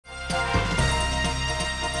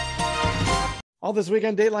Well, this week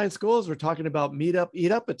on Dateline Schools, we're talking about Meet Up,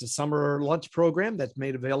 Eat Up. It's a summer lunch program that's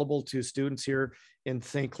made available to students here in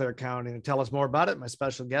St. Clair County. And to tell us more about it, my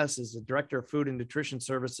special guest is the Director of Food and Nutrition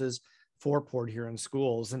Services for Port Huron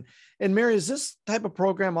Schools. And Mary, is this type of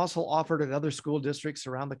program also offered at other school districts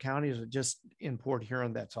around the county, or is it just in Port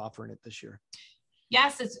Huron that's offering it this year?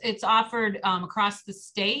 Yes, it's offered across the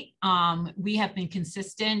state. We have been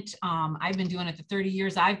consistent. I've been doing it the 30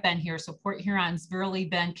 years I've been here. So Port Huron's really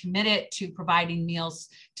been committed to providing meals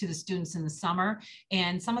to the students in the summer.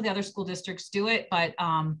 And some of the other school districts do it, but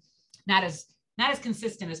not as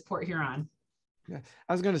consistent as Port Huron. Yeah,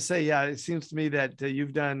 I was going to say, yeah, it seems to me that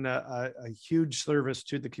you've done a huge service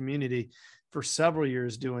to the community for several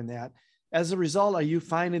years doing that. As a result, are you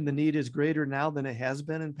finding the need is greater now than it has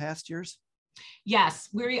been in past years? Yes,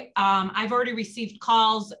 I've already received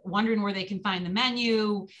calls wondering where they can find the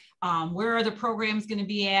menu, where are the programs going to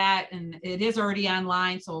be at, and it is already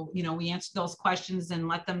online. So, we answer those questions and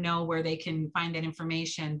let them know where they can find that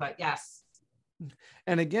information. But yes.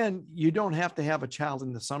 And again, you don't have to have a child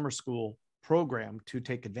in the summer school program to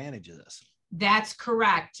take advantage of this. That's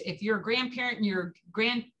correct. If you're a grandparent and your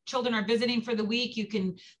grandchildren are visiting for the week, you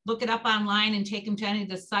can look it up online and take them to any of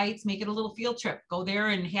the sites, make it a little field trip, go there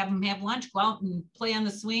and have them have lunch, go out and play on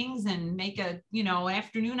the swings and make a,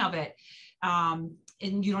 afternoon of it. And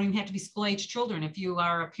you don't even have to be school-age children. If you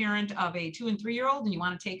are a parent of a 2- and 3-year-old and you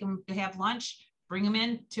want to take them to have lunch, bring them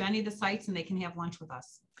in to any of the sites and they can have lunch with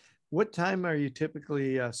us. What time are you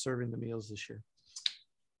typically serving the meals this year?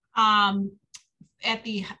 At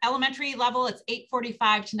the elementary level, it's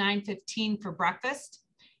 8:45 to 9:15 for breakfast,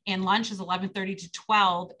 and lunch is 11:30 to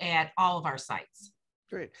 12 at all of our sites.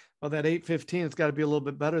 Great. Well, that 8:15, it's got to be a little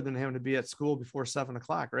bit better than having to be at school before 7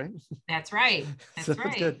 o'clock, right? That's right. That's so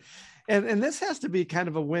right. Good. And this has to be kind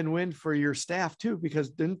of a win-win for your staff too,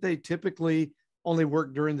 because didn't they typically only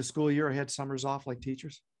work during the school year or had summers off like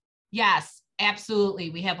teachers? Yes,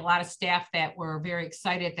 absolutely. We have a lot of staff that were very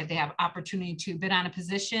excited that they have opportunity to bid on a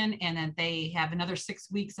position and then they have another 6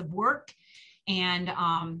 weeks of work and,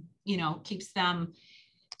 keeps them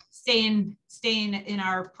staying in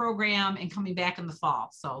our program and coming back in the fall.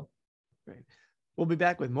 So great. We'll be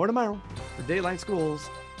back with more tomorrow for Dateline Schools.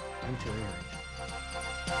 I'm Terry Herring.